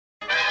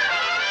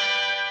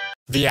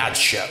The Adz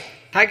Show.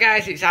 Hi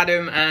guys, it's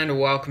Adam and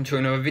welcome to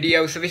another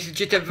video. So this is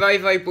just a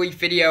very brief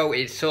video.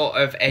 It's sort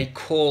of a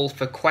call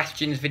for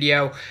questions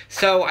video.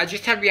 So I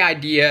just had the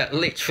idea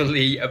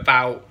literally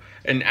about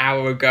an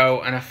hour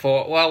ago and I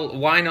thought, well,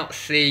 why not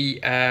see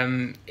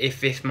if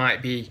this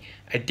might be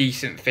a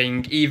decent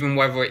thing, even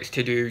whether it's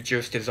to do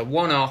just as a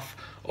one-off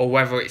or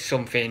whether it's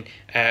something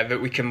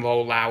that we can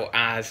roll out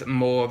as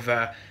more of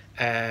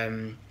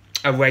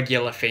a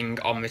regular thing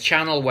on the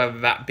channel, whether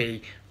that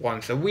be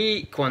once a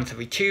week, once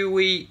every 2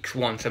 weeks,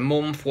 once a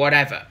month,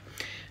 whatever.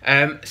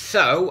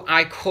 So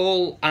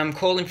I'm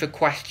calling for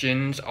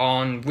questions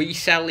on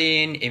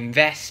reselling,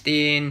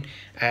 investing,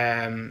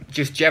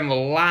 just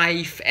general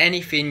life,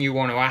 anything you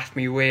want to ask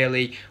me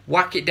really,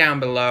 whack it down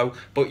below,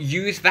 but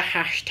use the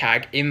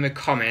hashtag in the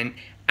comment,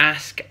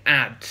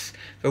 #AskAdz.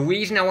 The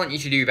reason I want you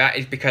to do that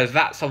is because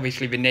that's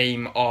obviously the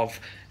name of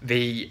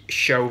the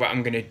show that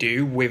I'm going to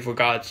do with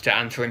regards to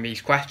answering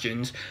these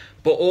questions,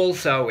 but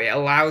also it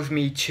allows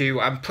me to,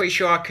 I'm pretty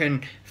sure I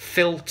can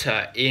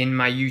filter in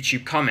my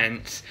YouTube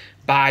comments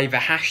by the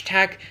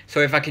hashtag.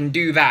 So if I can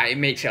do that, it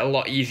makes it a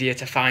lot easier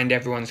to find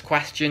everyone's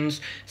questions.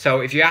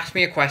 So if you ask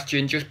me a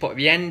question, just put at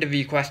the end of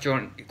your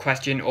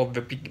question or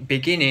the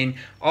beginning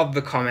of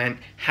the comment,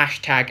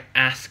 hashtag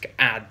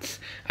 #AskAdz,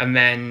 and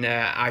then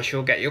I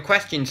shall get your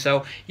question.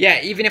 So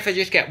yeah, even if I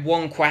just get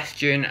one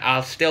question,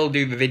 I'll still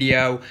do the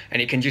video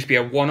and it can just be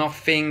a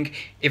one-off thing.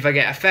 If I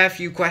get a fair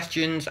few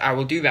questions, I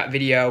will do that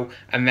video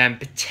and then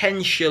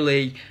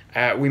potentially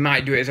we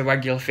might do it as a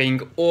regular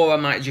thing, or I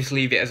might just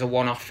leave it as a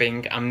one-off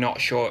thing. I'm not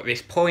sure at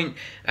this point.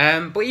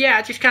 But yeah,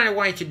 I just kind of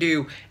wanted to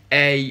do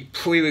a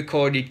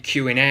pre-recorded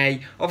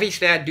Q&A.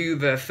 Obviously, I do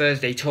the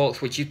Thursday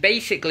Talks, which is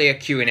basically a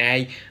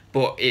Q&A,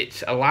 but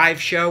it's a live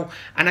show.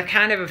 And I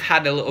kind of have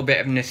had a little bit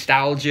of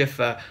nostalgia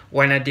for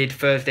when I did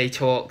Thursday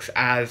Talks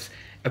as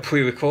a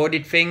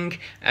pre-recorded thing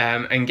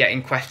and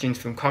getting questions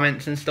from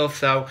comments and stuff.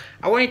 So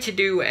I wanted to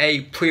do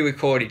a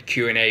pre-recorded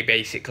Q&A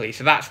basically.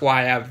 So that's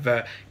why I've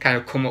kind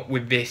of come up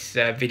with this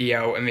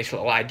video and this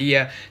little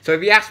idea. So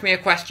if you ask me a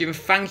question,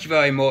 thank you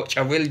very much.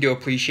 I really do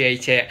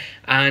appreciate it.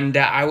 And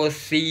I will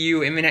see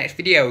you in the next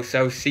video.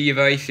 So see you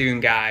very soon,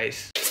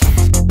 guys.